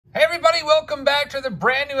Hey everybody, welcome back to the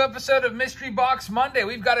brand new episode of Mystery Box Monday.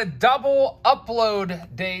 We've got a double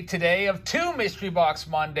upload day today of two Mystery Box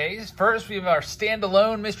Mondays. First, we have our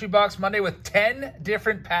standalone Mystery Box Monday with 10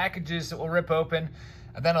 different packages that we'll rip open.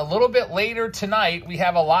 And then a little bit later tonight, we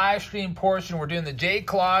have a live stream portion. We're doing the J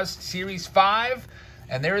Claws Series 5.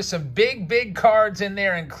 And there is some big cards in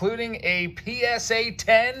there, including a PSA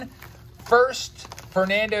 10 first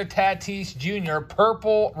Fernando Tatis Jr.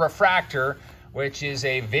 Purple Refractor, which is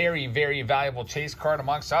a very valuable chase card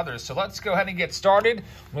amongst others. So let's go ahead and get started.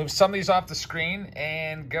 Move some of these off the screen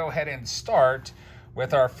and go ahead and start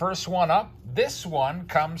with our first one up. This one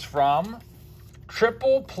comes from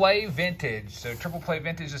Triple Play Vintage. So Triple Play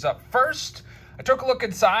Vintage is up first. I took a look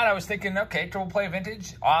inside. I was thinking, okay, Triple Play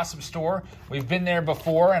Vintage, awesome store. We've been there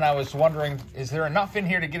before, and I was wondering, is there enough in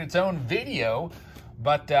here to get its own video?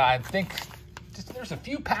 But I think there's a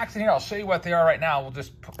few packs in here. I'll show you what they are right now. We'll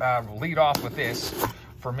just lead off with this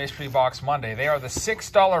for Mystery Box Monday. They are the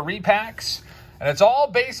 $6 repacks, and it's all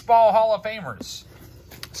Baseball Hall of Famers.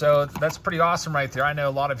 So that's pretty awesome right there. I know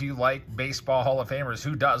a lot of you like Baseball Hall of Famers.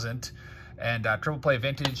 Who doesn't? And Triple Play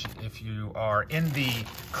Vintage, if you are in the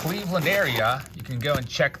Cleveland area, you can go and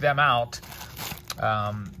check them out.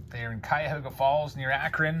 They're in Cuyahoga Falls near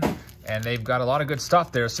Akron, and they've got a lot of good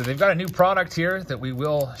stuff there. So they've got a new product here that we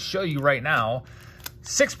will show you right now.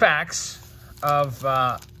 6 packs of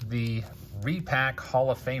the Repack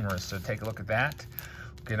Hall of Famers. So take a look at that.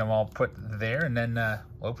 Get them all put there, and then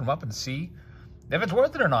we'll open them up and see if it's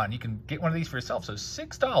worth it or not. And you can get one of these for yourself. So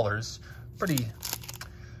 $6,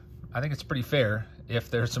 I think it's pretty fair. If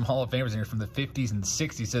there's some Hall of Famers in here from the 50s and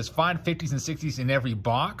 60s. It says find 50s and 60s in every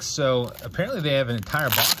box. So apparently they have an entire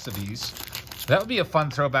box of these. That would be a fun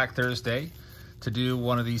Throwback Thursday to do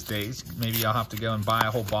one of these days. Maybe I'll have to go and buy a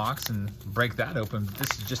whole box and break that open.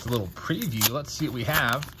 This is just a little preview. Let's see what we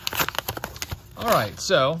have. All right,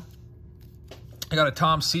 so I got a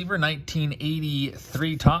Tom Seaver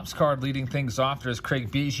 1983 Topps card leading things off. There's Craig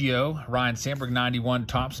Biggio, Ryan Sandberg 91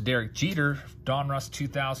 Topps, Derek Jeter, Don Russ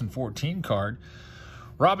 2014 card.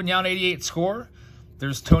 Robin Yount 88 score.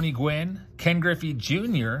 There's Tony Gwynn, Ken Griffey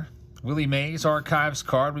Jr., Willie Mays Archives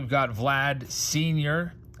card. We've got Vlad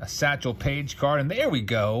Sr., a Satchel Paige card, and there we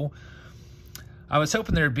go. I was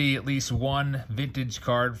hoping there'd be at least one vintage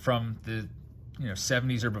card from the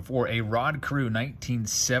 70s or before. A Rod Carew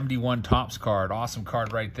 1971 Topps card. Awesome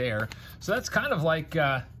card right there. So that's kind of like,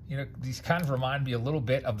 these kind of remind me a little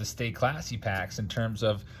bit of the Stay Classy packs in terms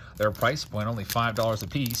of their price point, only $5 a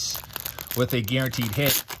piece, with a guaranteed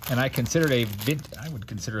hit. And I would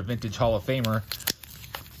consider a Vintage Hall of Famer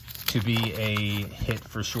to be a hit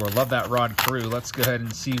for sure. Love that Rod Carew. Let's go ahead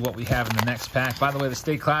and see what we have in the next pack. By the way, the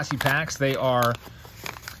Stay Classy packs, they are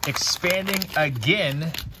expanding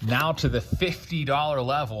again now to the $50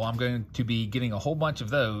 level. I'm going to be getting a whole bunch of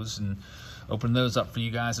those and open those up for you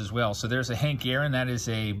guys as well. So there's a Hank Aaron. That is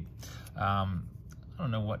a, I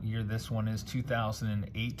don't know what year this one is,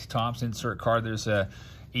 2008 Topps insert card. There's a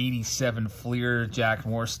 87 Fleer, Jack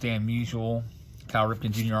Morse, Stan Musial, Cal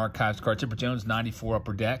Ripken Jr. Archives card, Chipper Jones 94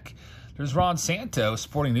 Upper Deck. There's Ron Santo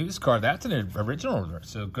Sporting News card. That's an original,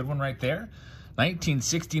 so good one right there.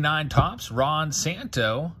 1969 Topps, Ron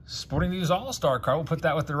Santo Sporting News All-Star card. We'll put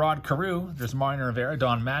that with the Rod Carew. There's Martin Rivera,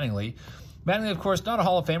 Don Mattingly. Mattingly, of course, not a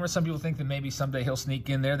Hall of Famer. Some people think that maybe someday he'll sneak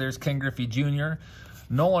in there. There's Ken Griffey Jr.,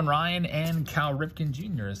 Nolan Ryan, and Cal Ripken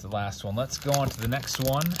Jr. is the last one. Let's go on to the next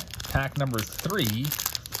one, pack number 3.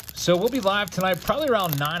 So we'll be live tonight, probably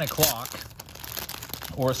around 9 o'clock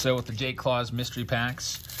or so with the J Claws mystery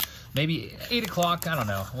packs. Maybe 8 o'clock, I don't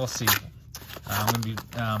know. We'll see. I'm going to be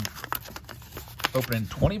opening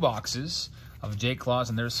 20 boxes of J Claws,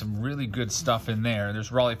 and there's some really good stuff in there.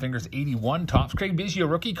 There's Raleigh Fingers 81 Topps, Craig Biggio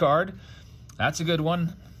rookie card. That's a good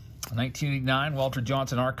one. 1989 Walter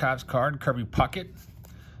Johnson Archives card, Kirby Puckett,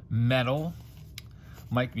 metal,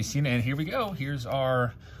 Mike Mussina, and here we go. Here's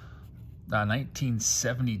our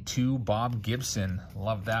 1972 Bob Gibson.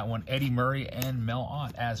 Love that one. Eddie Murray and Mel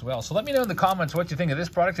Ott as well. So let me know in the comments what you think of this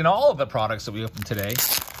product and all of the products that we opened today.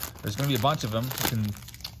 There's going to be a bunch of them.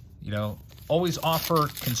 You can, always offer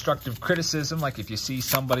constructive criticism. Like if you see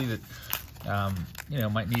somebody that,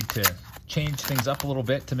 might need to change things up a little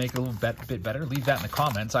bit to make it a little bit better, leave that in the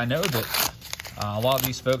comments. I know that a lot of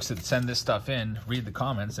these folks that send this stuff in read the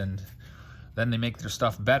comments, and then they make their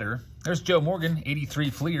stuff better. There's Joe Morgan, 83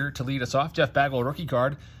 Fleer to lead us off. Jeff Bagwell rookie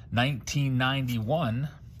card, 1991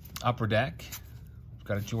 Upper Deck. We've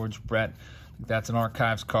got a George Brett. I think that's an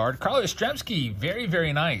Archives card. Carl Yastrzemski,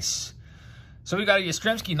 very nice. So we got a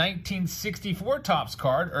Yastrzemski 1964 Topps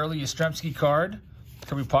card, early Yastrzemski card,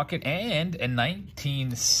 Kirby Puckett, and a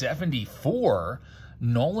 1974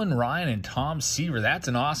 Nolan Ryan and Tom Seaver. That's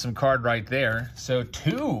an awesome card right there. So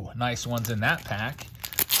 2 nice ones in that pack.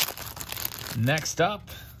 Next up,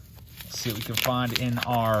 let's see what we can find in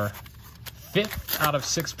our 5th out of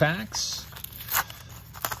 6 packs.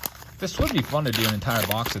 This would be fun to do an entire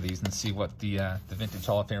box of these and see what the vintage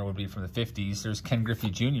Hall of Famer would be from the 50s. There's Ken Griffey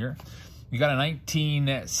Jr. You got a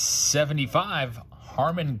 1975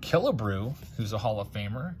 Harmon Killebrew, who's a Hall of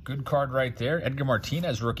Famer. Good card right there. Edgar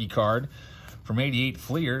Martinez rookie card from 88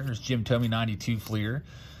 Fleer. There's Jim Thome 92 Fleer.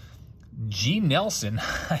 G. Nelson.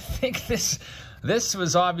 I think this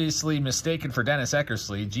was obviously mistaken for Dennis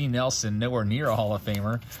Eckersley. G. Nelson, nowhere near a Hall of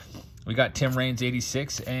Famer. We got Tim Raines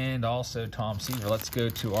 86 and also Tom Seaver. Let's go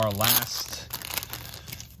to our last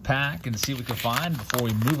pack and see what we can find before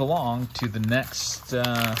we move along to the next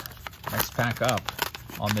pack up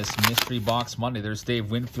on this Mystery Box Monday. There's Dave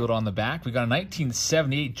Winfield on the back. We got a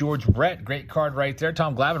 1978 George Brett. Great card right there.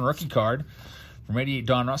 Tom Glavine rookie card. From 88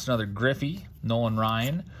 Don Russ, another Griffey. Nolan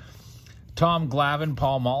Ryan. Tom Glavine,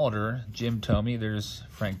 Paul Molitor, Jim Thome. There's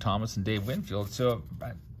Frank Thomas and Dave Winfield. So,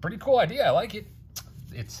 pretty cool idea. I like it.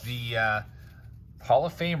 It's the Hall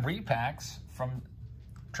of Fame repacks from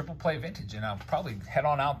Triple Play Vintage. And I'll probably head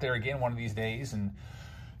on out there again one of these days and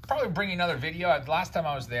probably bring another video. Last time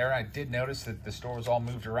I was there, I did notice that the store was all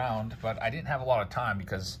moved around, but I didn't have a lot of time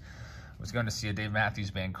because I was going to see a Dave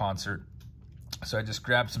Matthews Band concert. So I just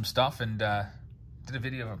grabbed some stuff and did a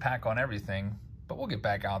video of a pack on everything. But we'll get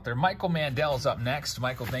back out there. Michael Mandel is up next.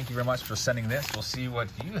 Michael, thank you very much for sending this. We'll see what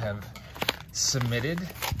you have submitted.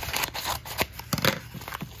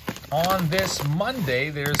 On this Monday,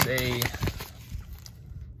 there's a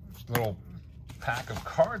little pack of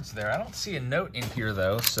cards there. I don't see a note in here,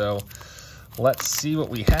 though, so let's see what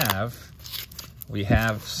we have. We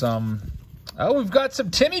have some... Oh, we've got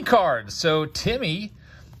some Timmy cards. So Timmy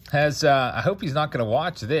has... I hope he's not going to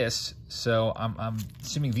watch this, so I'm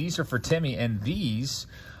assuming these are for Timmy, and these...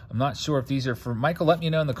 I'm not sure if these are for... Michael, let me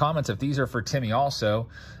know in the comments if these are for Timmy also.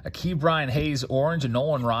 A Key Brian Hayes orange, a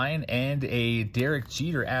Nolan Ryan, and a Derek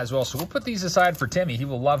Jeter as well. So we'll put these aside for Timmy. He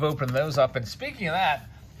will love opening those up. And speaking of that,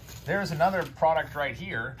 there's another product right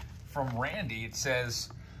here from Randy. It says,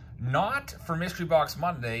 not for Mystery Box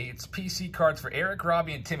Monday. It's PC cards for Eric,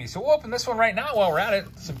 Robbie, and Timmy. So we'll open this one right now while we're at it.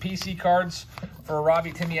 Some PC cards for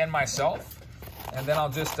Robbie, Timmy, and myself. And then I'll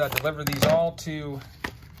just deliver these all to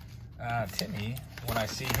Timmy when I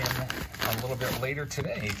see him a little bit later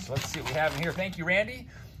today. So let's see what we have in here. Thank you, Randy,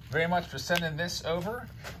 very much for sending this over.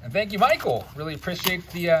 And thank you, Michael. Really appreciate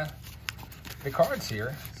the cards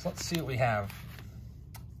here. So let's see what we have.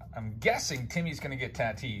 I'm guessing Timmy's going to get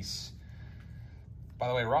Tatis. By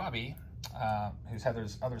the way, Robbie, who's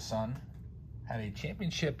Heather's other son, had a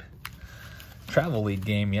championship travel league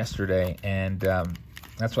game yesterday, and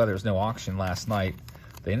that's why there was no auction last night.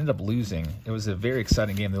 They ended up losing. It was a very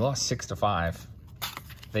exciting game. They lost 6-5.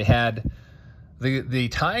 They had the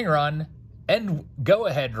tying run and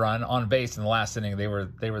go-ahead run on base in the last inning. They were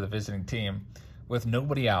the visiting team with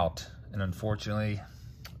nobody out, and unfortunately,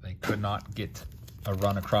 they could not get a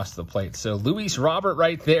run across the plate. So Luis Robert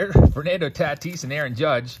right there, Fernando Tatis, and Aaron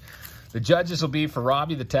Judge. The Judges will be for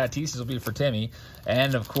Robbie. The Tatises will be for Timmy.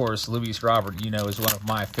 And, of course, Luis Robert, you know, is one of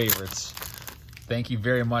my favorites. Thank you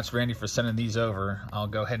very much, Randy, for sending these over. I'll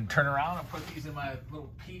go ahead and turn around and put these in my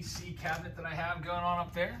little PC cabinet that I have going on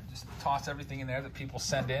up there. Just toss everything in there that people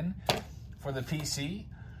send in for the PC,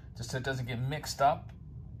 just so it doesn't get mixed up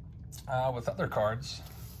with other cards.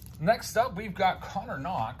 Next up, we've got Connor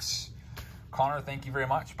Knox. Connor, thank you very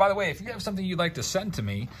much. By the way, if you have something you'd like to send to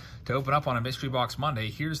me to open up on a Mystery Box Monday,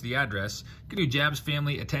 here's the address. You can do Jabs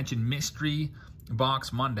Family Attention Mystery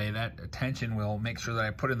Box Monday. That attention will make sure that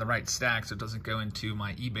I put in the right stack so it doesn't go into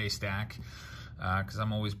my eBay stack, because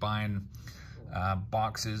I'm always buying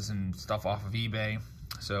boxes and stuff off of eBay.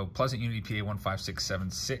 So Pleasant Unity, PA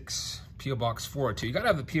 15676, P.O. Box 402. You got to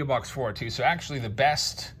have the P.O. Box 402. So actually the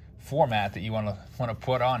best format that you want to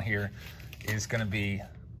put on here is going to be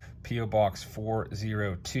P.O. Box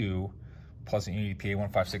 402, Pleasant Unity, PA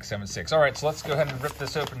 15676. All right, so let's go ahead and rip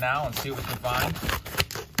this open now and see what we can find.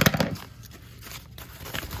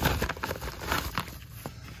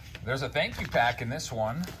 There's a thank you pack in this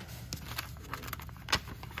one.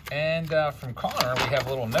 And from Connor, we have a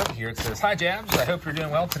little note here. It says, "Hi, Jabs. I hope you're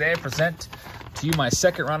doing well. Today I present to you my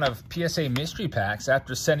second run of PSA mystery packs.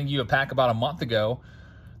 After sending you a pack about a month ago,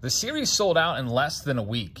 the series sold out in less than a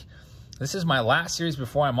week. This is my last series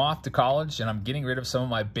before I'm off to college, and I'm getting rid of some of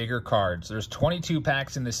my bigger cards. There's 22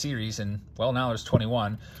 packs in the series, and, well, now there's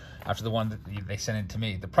 21. after the one that they sent in to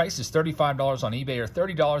me. The price is $35 on eBay or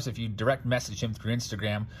 $30 if you direct message him through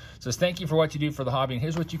Instagram. Says, thank you for what you do for the hobby, and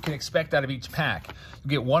here's what you can expect out of each pack. You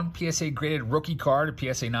get 1 PSA graded rookie card,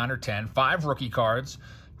 a PSA 9 or 10, 5 rookie cards,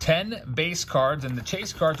 10 base cards, and the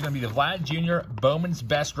chase cards are going to be the Vlad Jr. Bowman's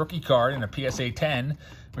Best rookie card in a PSA 10,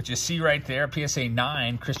 which you see right there, PSA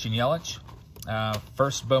 9, Christian Yelich.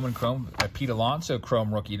 First Bowman Chrome, Pete Alonso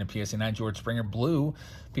Chrome rookie in a PSA 9, George Springer Blue,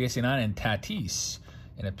 PSA 9, and Tatis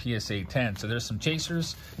in a PSA 10. So there's some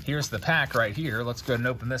chasers. Here's the pack right here. Let's go ahead and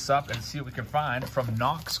open this up and see what we can find from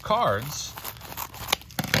Knox Cards.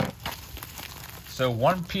 So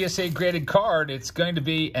 1 PSA graded card, it's going to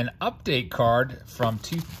be an update card from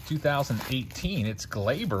 2018. It's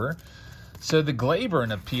Glaber. So the Glaber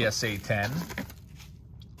in a PSA 10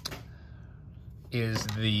 is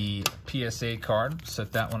the PSA card.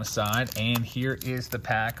 Set that one aside. And here is the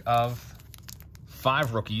pack of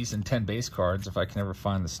 5 rookies and 10 base cards, if I can ever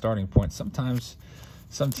find the starting point. Sometimes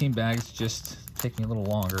some team bags just taking a little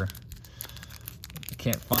longer. I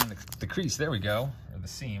can't find the crease. There we go, or the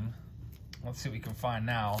seam. Let's see what we can find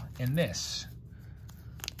now in this.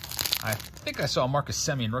 I think I saw a Marcus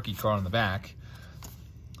Semien rookie card on the back.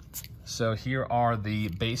 So here are the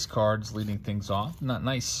base cards leading things off. Not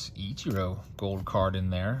nice Ichiro gold card in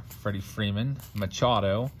there. Freddie Freeman,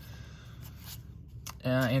 Machado,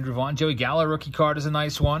 Andrew Vaughn. Joey Gallo rookie card is a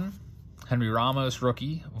nice one. Henry Ramos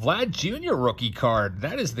rookie. Vlad Jr. rookie card.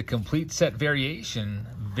 That is the complete set variation.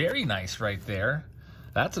 Very nice right there.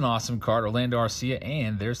 That's an awesome card. Orlando Arcia,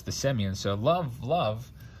 and there's the Semien. So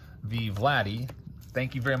love the Vladdy.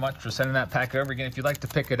 Thank you very much for sending that pack over. Again, if you'd like to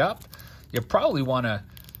pick it up, you probably want to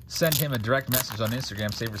send him a direct message on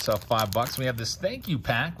Instagram. Save yourself $5. We have this thank you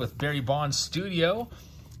pack with Barry Bonds Studio.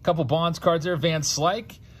 A couple Bonds cards there. Van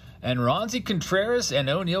Slyke and Ronzi Contreras and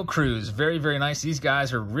O'Neal Cruz. Very, very nice. These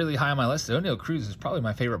guys are really high on my list. O'Neal Cruz is probably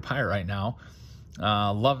my favorite Pirate right now.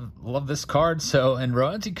 Love this card. So, and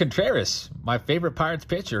Ronzi Contreras, my favorite Pirates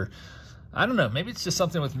pitcher. I don't know. Maybe it's just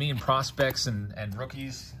something with me and prospects and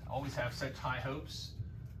rookies. Always have such high hopes.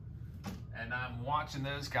 And I'm watching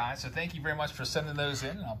those guys. So thank you very much for sending those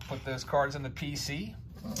in. I'll put those cards in the PC.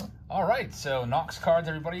 All right. So Knox Cards,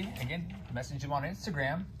 everybody. Again, message them on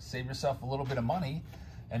Instagram. Save yourself a little bit of money.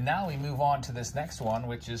 And now we move on to this next one,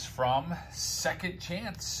 which is from Second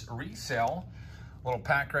Chance Resale. Little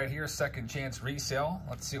pack right here, Second Chance Resale.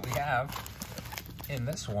 Let's see what we have in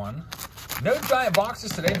this one. No giant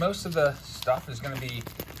boxes today. Most of the stuff is going to be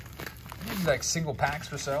maybe like single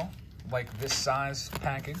packs or so, like this size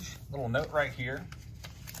package. Little note right here.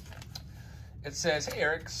 It says, hey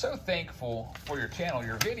Eric, so thankful for your channel.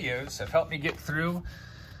 Your videos have helped me get through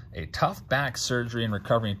a tough back surgery and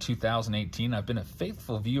recovery in 2018. I've been a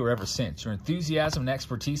faithful viewer ever since. Your enthusiasm and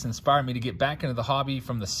expertise inspired me to get back into the hobby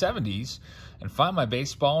from the 70s and find my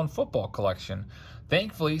baseball and football collection.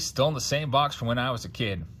 Thankfully, still in the same box from when I was a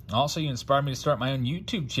kid. Also, you inspired me to start my own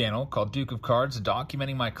YouTube channel called Duke of Cards,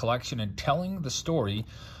 documenting my collection and telling the story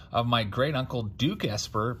of my great uncle Duke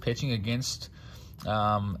Esper pitching against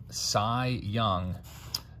Cy Young.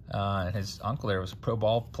 And his uncle there was a pro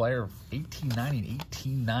ball player of 1890 and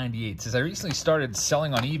 1898. It says, I recently started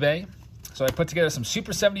selling on eBay, so I put together some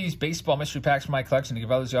Super 70s baseball mystery packs for my collection to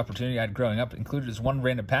give others the opportunity I had growing up. Included as one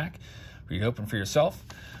random pack for you to open for yourself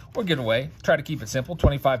or give away. Try to keep it simple.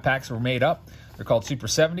 25 packs were made up. They're called Super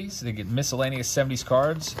 70s. They get miscellaneous 70s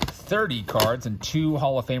cards, 30 cards, and 2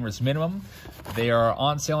 Hall of Famers minimum. They are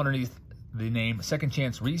on sale underneath the name Second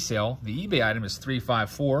Chance Resale. The eBay item is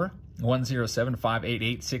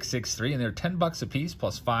 $354-107-588-663, and they're $10 a piece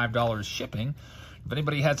plus $5 shipping. If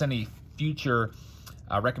anybody has any future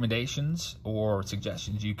recommendations or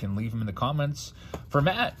suggestions, you can leave them in the comments for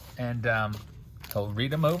Matt, and he'll read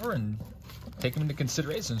them over and take them into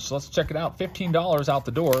consideration. So let's check it out. $15 out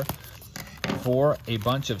the door for a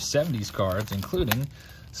bunch of 70s cards, including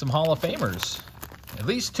some Hall of Famers, at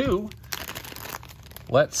least 2.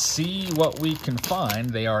 Let's see what we can find.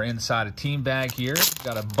 They are inside a team bag here.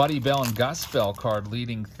 Got a Buddy Bell and Gus Bell card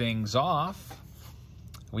leading things off.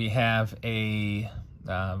 We have a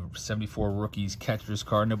 74 rookies catchers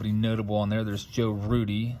card. Nobody notable on there. There's Joe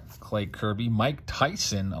Rudy, Clay Kirby, Mike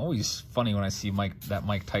Tyson. Always funny when I see that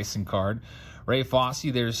Mike Tyson card. Ray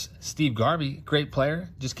Fosse. There's Steve Garvey, great player.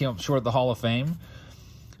 Just came up short of the Hall of Fame.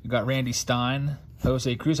 We got Randy Stein,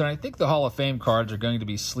 Jose Cruz, and I think the Hall of Fame cards are going to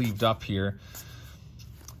be sleeved up here.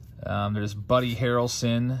 There's Buddy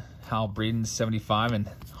Harrelson, Hal Breeden, 75, and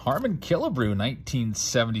Harmon Killebrew,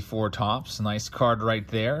 1974 tops. Nice card right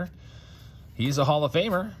there. He's a Hall of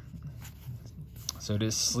Famer. So it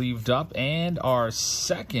is sleeved up. And our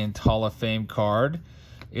second Hall of Fame card,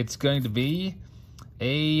 it's going to be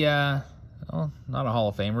a, well, not a Hall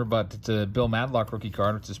of Famer, but it's a Bill Madlock rookie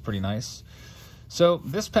card, which is pretty nice. So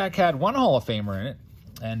this pack had one Hall of Famer in it,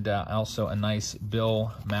 and also a nice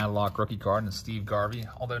Bill Madlock rookie card, and Steve Garvey,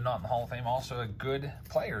 although not in the Hall of Fame, also a good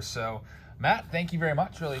player. So, Matt, thank you very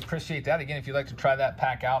much. Really appreciate that. Again, if you'd like to try that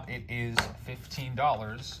pack out, it is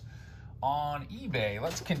 $15 on eBay.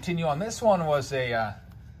 Let's continue on. This one was a,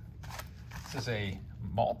 this is a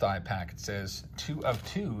multi-pack. It says 2 of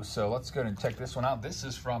 2. So let's go ahead and check this one out. This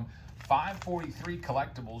is from 543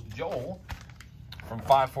 Collectibles. Joel from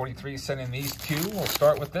 543 sending these two. We'll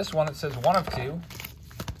start with this one. It says 1 of 2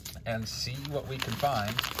 and see what we can find.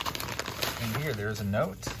 In here, there's a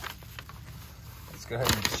note. Let's go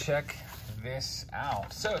ahead and check this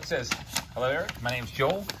out. So it says, hello Eric, my name's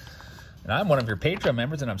Joel, and I'm one of your Patreon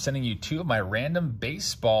members, and I'm sending you 2 of my random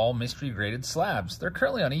baseball mystery graded slabs. They're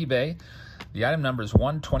currently on eBay. The item number is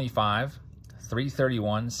 125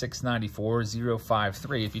 331 694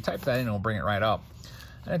 053. If you type that in, it'll bring it right up.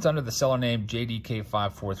 And it's under the seller name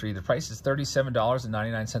JDK543. The price is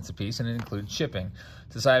 $37.99 a piece, and it includes shipping.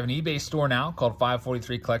 Since I have an eBay store now called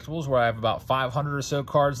 543 Collectibles, where I have about 500 or so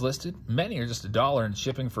cards listed. Many are just $1 and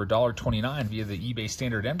shipping for $1.29 via the eBay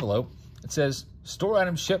standard envelope. It says, store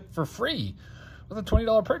items shipped for free with a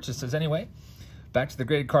 $20 purchase. It says, anyway, back to the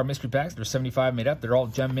graded card mystery packs. There's 75 made up. They're all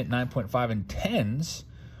Gem Mint 9.5 and 10s.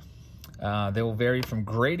 They will vary from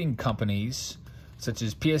grading companies such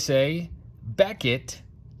as PSA, Beckett,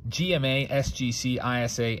 GMA, SGC,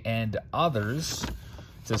 ISA, and others. It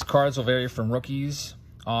says cards will vary from rookies,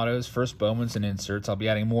 autos, first Bowmans, and inserts. I'll be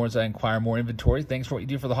adding more as I acquire more inventory. Thanks for what you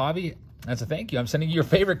do for the hobby. That's a thank you. I'm sending you your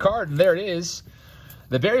favorite card, and there it is.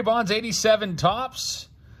 The Barry Bonds 87 Topps.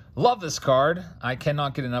 Love this card. I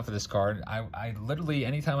cannot get enough of this card. I literally,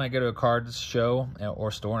 anytime I go to a card show or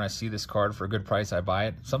store and I see this card for a good price, I buy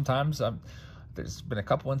it. Sometimes there's been a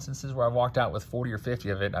couple instances where I've walked out with 40 or 50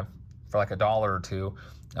 of it for like $1 or $2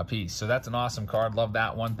 a piece. So that's an awesome card. Love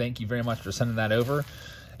that one. Thank you very much for sending that over.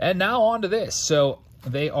 And now on to this. So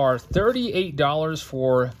they are $38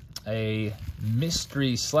 for a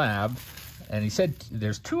mystery slab. And he said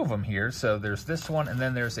there's 2 of them here. So there's this one, and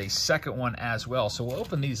then there's a second one as well. So we'll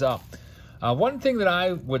open these up. One thing that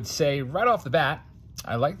I would say right off the bat,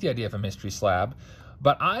 I like the idea of a mystery slab,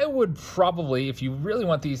 but I would probably, if you really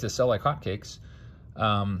want these to sell like hotcakes,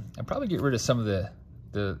 I'd probably get rid of some of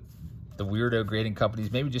the weirdo grading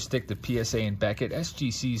companies. Maybe just stick to PSA and Beckett.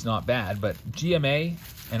 SGC is not bad, but GMA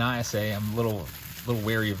and ISA, I'm a little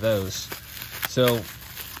wary of those. So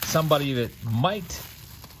somebody that might,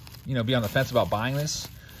 be on the fence about buying this,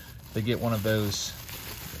 they get one of those,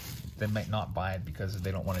 they might not buy it because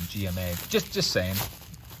they don't want a GMA. Just saying.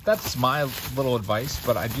 That's my little advice,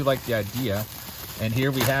 but I do like the idea. And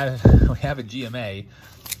here we have a GMA.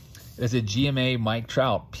 It's a GMA Mike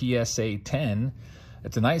Trout PSA 10.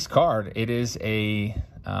 It's a nice card. It is a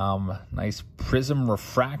nice Prism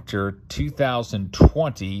Refractor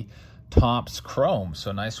 2020 Topps Chrome.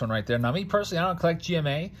 So nice one right there. Now, me personally, I don't collect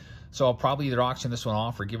GMA, so I'll probably either auction this one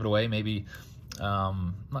off or give it away. Maybe,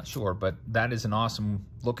 I'm not sure, but that is an awesome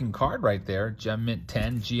looking card right there. Gem Mint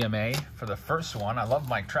 10 GMA for the first one. I love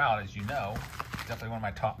Mike Trout, as you know. Definitely one of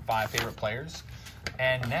my top 5 favorite players.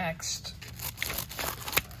 And next,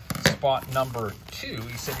 spot number 2.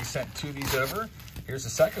 He said he sent 2 of these over. Here's the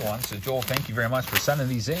second one. So, Joel, thank you very much for sending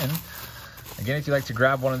these in. Again, if you'd like to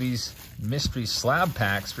grab one of these mystery slab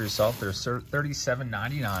packs for yourself, they're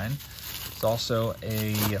 $37.99. There's also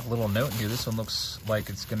a little note here. This one looks like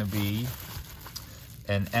it's going to be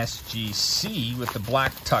an SGC with the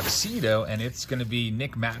black tuxedo, and it's going to be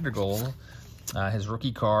Nick Madrigal, his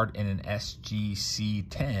rookie card in an SGC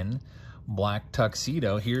 10 black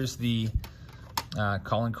tuxedo. Here's the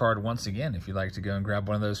calling card once again, if you'd like to go and grab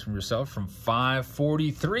one of those from yourself, from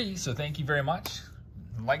 543. So thank you very much.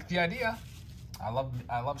 Like the idea. I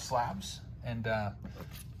love slabs, and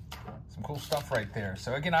some cool stuff right there.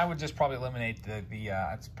 So again, I would just probably eliminate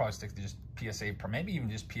I'd probably stick to just PSA, maybe even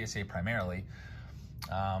just PSA primarily,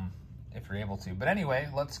 if you're able to. But anyway,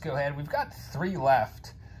 let's go ahead. We've got 3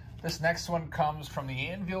 left. This next one comes from the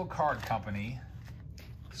Anvil Card Company.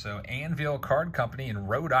 So Anvil Card Company in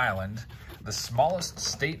Rhode Island, the smallest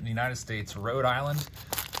state in the United States, Rhode Island.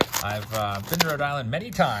 I've been to Rhode Island many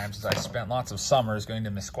times, as I spent lots of summers going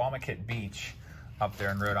to Misquamicut Beach up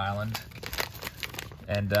there in Rhode Island.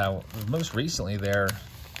 And most recently there,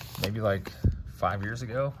 maybe like 5 years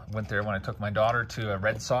ago, I went there when I took my daughter to a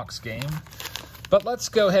Red Sox game. But let's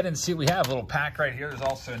go ahead and see what we have. A little pack right here. There's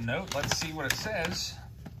also a note. Let's see what it says.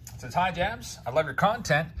 It says, "Hi, Jabs. I love your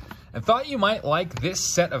content and thought you might like this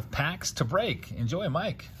set of packs to break. Enjoy,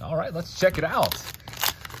 Mike." All right, let's check it out.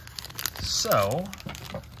 So,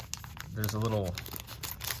 there's a little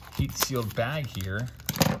heat sealed bag here.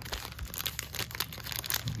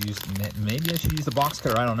 Maybe I should use the box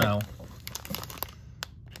cutter, I don't know.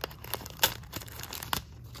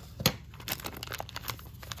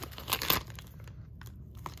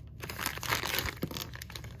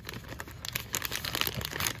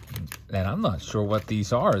 And I'm not sure what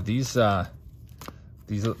these are. These are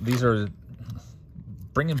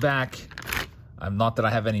bringing back. Not that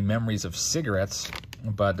I have any memories of cigarettes,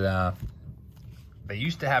 but they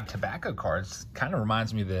used to have tobacco cards. Kind of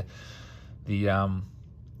reminds me of the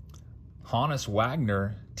Hannes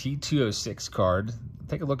Wagner T206 card.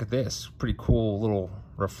 Take a look at this. Pretty cool little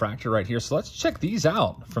refractor right here. So let's check these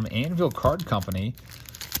out from Anvil Card Company.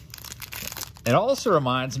 It also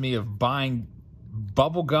reminds me of buying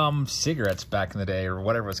bubblegum cigarettes back in the day, or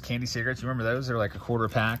whatever it was, candy cigarettes. You remember those? They're like a quarter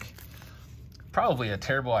pack. Probably a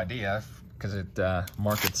terrible idea because it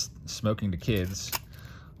markets smoking to kids.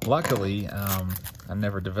 Luckily, I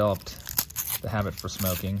never developed the habit for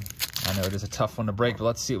smoking. I know it is a tough one to break, but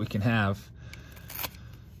let's see what we can have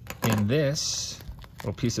in this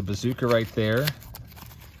little piece of bazooka right there.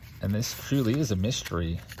 And this truly is a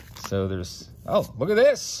mystery. So there's, oh, look at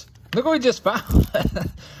this. Look what we just found.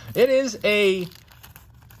 It is a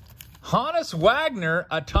Hannes Wagner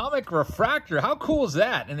Atomic Refractor. How cool is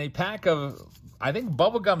that? In a pack of, I think,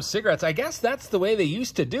 bubblegum cigarettes. I guess that's the way they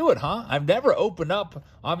used to do it, huh? I've never opened up,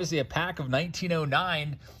 obviously, a pack of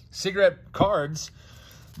 1909 cigarette cards,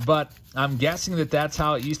 but I'm guessing that that's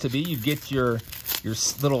how it used to be. You'd get your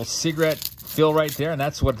little cigarette fill right there, and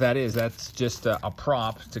that's what that is. That's just a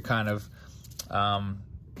prop to kind of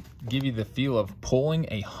give you the feel of pulling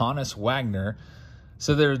a Hannes Wagner.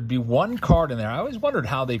 So there'd be one card in there. I always wondered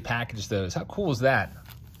how they package those. How cool is that?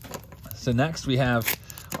 So next we have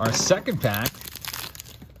our second pack.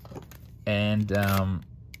 And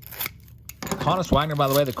Hannes Wagner, by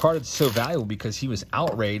the way, the card is so valuable because he was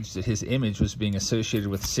outraged that his image was being associated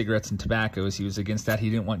with cigarettes and tobaccos. He was against that. He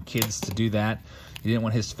didn't want kids to do that. He didn't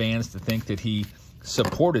want his fans to think that he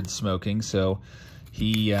supported smoking. So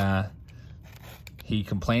he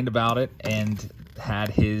complained about it and had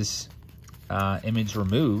his image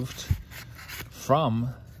removed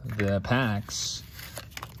from the packs.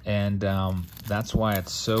 And that's why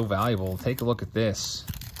it's so valuable. Take a look at this.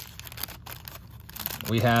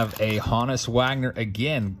 We have a Hannes Wagner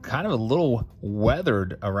again, kind of a little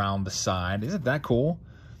weathered around the side. Isn't that cool?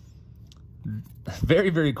 Very,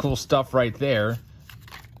 very cool stuff right there.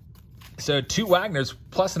 So 2 Wagners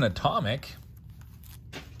plus an Atomic.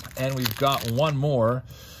 And we've got one more.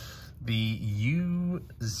 The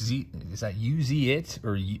is that Use It,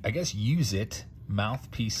 or I guess Use It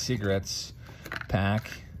Mouthpiece Cigarettes pack.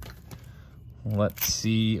 Let's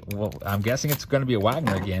see. Well, I'm guessing it's going to be a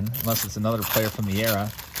Wagner again, unless it's another player from the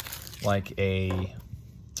era, like a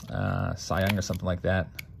Cy Young or something like that.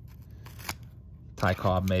 Ty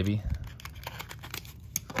Cobb, maybe.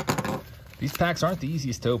 These packs aren't the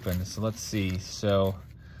easiest to open, so let's see. So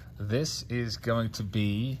this is going to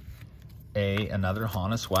be another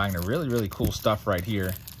Hannes Wagner. Really, really cool stuff right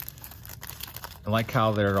here. I like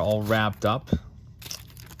how they're all wrapped up.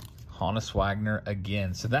 Hannes Wagner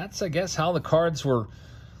again. So that's, I guess, how the cards were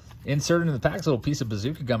inserted in the packs. A little piece of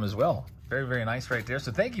bazooka gum as well. Very, very nice right there.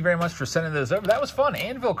 So thank you very much for sending those over. That was fun.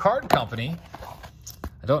 Anvil Card Company.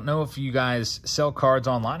 I don't know if you guys sell cards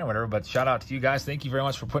online or whatever, but shout out to you guys. Thank you very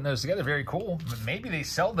much for putting those together. Very cool. Maybe they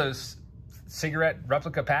sell those cigarette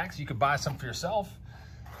replica packs. You could buy some for yourself.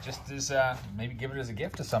 Just as, maybe give it as a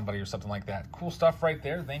gift to somebody or something like that. Cool stuff right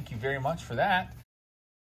there. Thank you very much for that.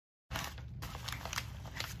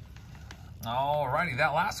 Alrighty,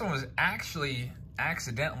 that last one was actually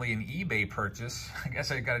accidentally an eBay purchase. I guess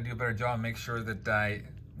I got to do a better job and make sure that I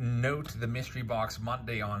note the Mystery Box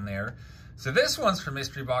Monday on there. So this one's from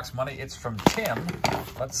Mystery Box Monday. It's from Tim.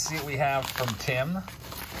 Let's see what we have from Tim.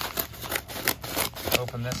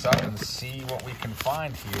 Open this up and see what we can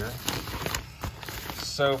find here.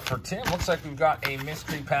 So for Tim, looks like we've got a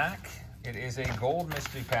mystery pack. It is a gold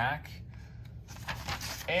mystery pack.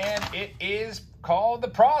 And it is called the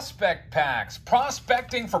Prospect Packs.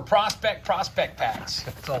 Prospecting for prospect packs.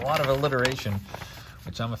 It's a lot of alliteration,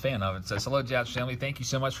 which I'm a fan of. It says, hello, Jabs family. Thank you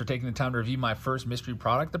so much for taking the time to review my first mystery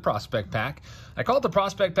product, the Prospect Pack. I call it the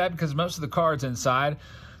Prospect Pack because most of the cards inside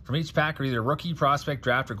from each pack are either rookie, prospect,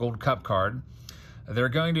 draft, or gold cup card. They're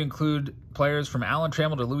going to include players from Alan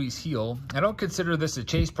Trammell to Louis Heel. I don't consider this a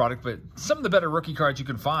chase product, but some of the better rookie cards you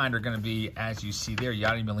can find are going to be, as you see there,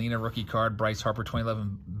 Yadi Molina rookie card, Bryce Harper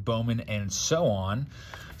 2011 Bowman, and so on.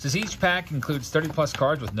 It says each pack includes 30-plus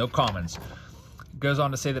cards with no commons. It goes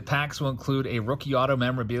on to say that packs will include a rookie auto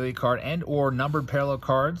memorabilia card and or numbered parallel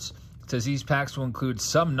cards, says these packs will include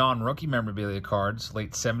some non-rookie memorabilia cards,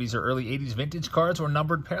 late 70s or early 80s vintage cards, or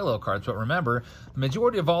numbered parallel cards. But remember, the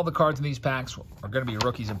majority of all the cards in these packs are going to be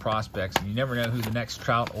rookies and prospects, and you never know who the next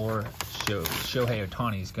Trout or Shohei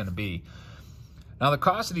Ohtani is going to be. Now, the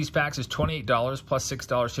cost of these packs is $28 plus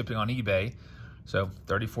 $6 shipping on eBay, so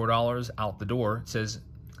 $34 out the door. It says,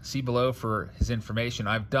 see below for his information.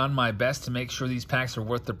 I've done my best to make sure these packs are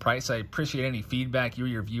worth the price. I appreciate any feedback you or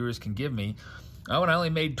your viewers can give me. Oh, and I only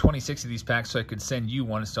made 26 of these packs so I could send you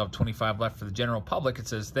one and still have 25 left for the general public. It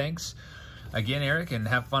says, thanks again, Eric, and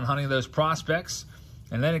have fun hunting those prospects.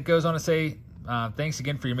 And then it goes on to say, thanks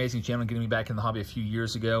again for your amazing channel and getting me back in the hobby a few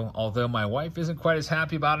years ago, although my wife isn't quite as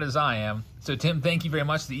happy about it as I am. So, Tim, thank you very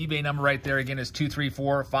much. The eBay number right there, again, is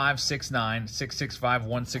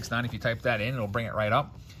 234-569-665-169. If you type that in, it'll bring it right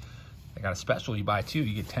up. They got a special. You buy two,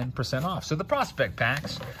 you get 10% off. So the prospect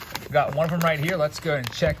packs, we've got one of them right here. Let's go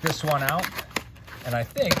and check this one out. And I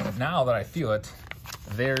think, now that I feel it,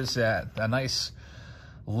 there's a nice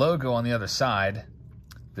logo on the other side.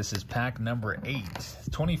 This is pack number 8.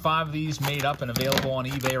 25 of these made up and available on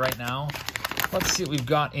eBay right now. Let's see what we've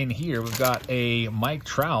got in here. We've got a Mike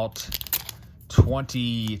Trout what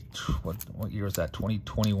year is that?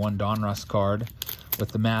 2021 Donruss card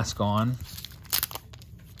with the mask on.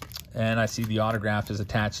 And I see the autograph is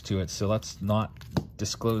attached to it, so let's not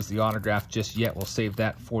disclose the autograph just yet. We'll save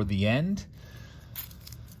that for the end.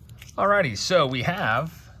 Alrighty, so we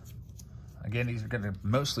have, again, these are going to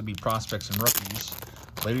mostly be prospects and rookies.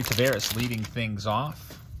 Lady Taveras leading things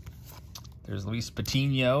off. There's Luis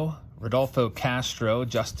Patino, Rodolfo Castro,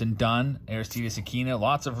 Justin Dunn, Aristides Aquino.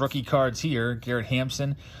 Lots of rookie cards here. Garrett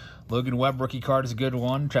Hampson, Logan Webb rookie card is a good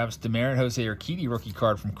one. Travis Demeritte, Jose Urquidy rookie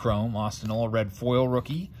card from Chrome. Austin Ola red foil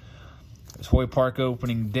rookie. There's Hoy Park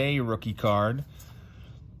opening day rookie card.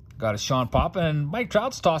 Got a Sean Papa, and Mike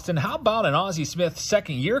Trout's tossed in. How about an Ozzie Smith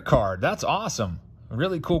second year card? That's awesome. A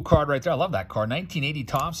really cool card right there. I love that card. 1980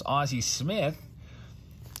 Topps Ozzie Smith.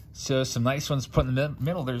 So some nice ones put in the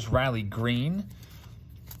middle. There's Riley Green.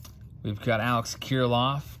 We've got Alex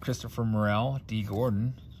Kirilloff, Christopher Morel, D.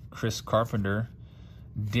 Gordon, Chris Carpenter,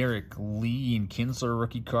 Derek Lee, and Kinsler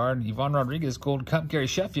rookie card. Ivan Rodriguez Gold Cup, Gary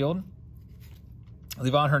Sheffield.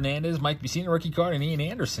 Levon Hernandez, Mike Bucina rookie card, and Ian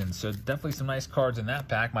Anderson. So definitely some nice cards in that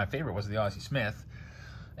pack. My favorite was the Ozzie Smith.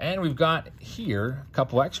 And we've got here a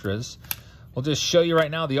couple extras. We'll just show you right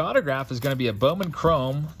now. The autograph is going to be a Bowman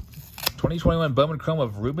Chrome, 2021 Bowman Chrome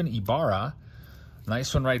of Ruben Ibarra.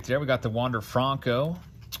 Nice one right there. We got the Wander Franco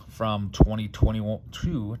from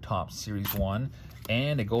 2022 Topps Series 1.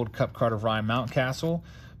 And a Gold Cup card of Ryan Mountcastle,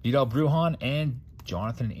 Vidal Brujan, and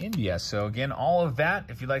Jonathan India. So again, all of that,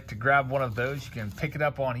 if you'd like to grab one of those, you can pick it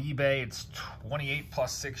up on eBay. It's 28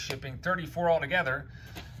 plus 6 shipping, 34 altogether.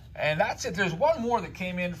 And that's it. There's one more that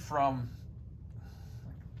came in from,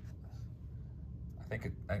 I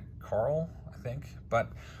think, Carl, I think. But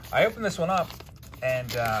I opened this one up, and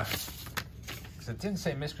because it didn't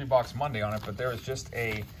say Mystery Box Monday on it, but there was just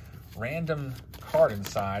a random card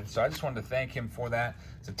inside. So I just wanted to thank him for that.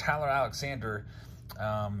 It's a Tyler Alexander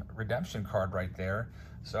redemption card right there.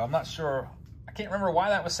 So I'm not sure, I can't remember why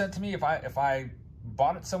that was sent to me. If I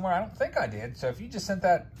bought it somewhere, I don't think I did. So if you just sent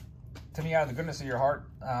that to me out of the goodness of your heart,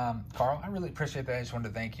 Carl, I really appreciate that. I just wanted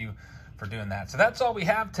to thank you for doing that. So that's all we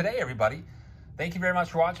have today, everybody. Thank you very much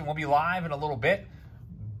for watching. We'll be live in a little bit.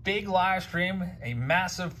 Big live stream, a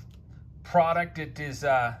massive product. It is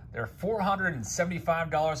they're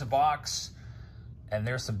 $475 a box. And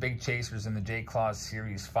there's some big chasers in the J Claws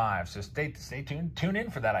Series 5. So stay tuned. Tune in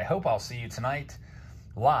for that. I hope I'll see you tonight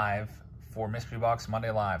live for Mystery Box Monday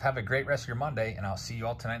Live. Have a great rest of your Monday, and I'll see you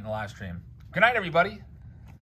all tonight in the live stream. Good night, everybody.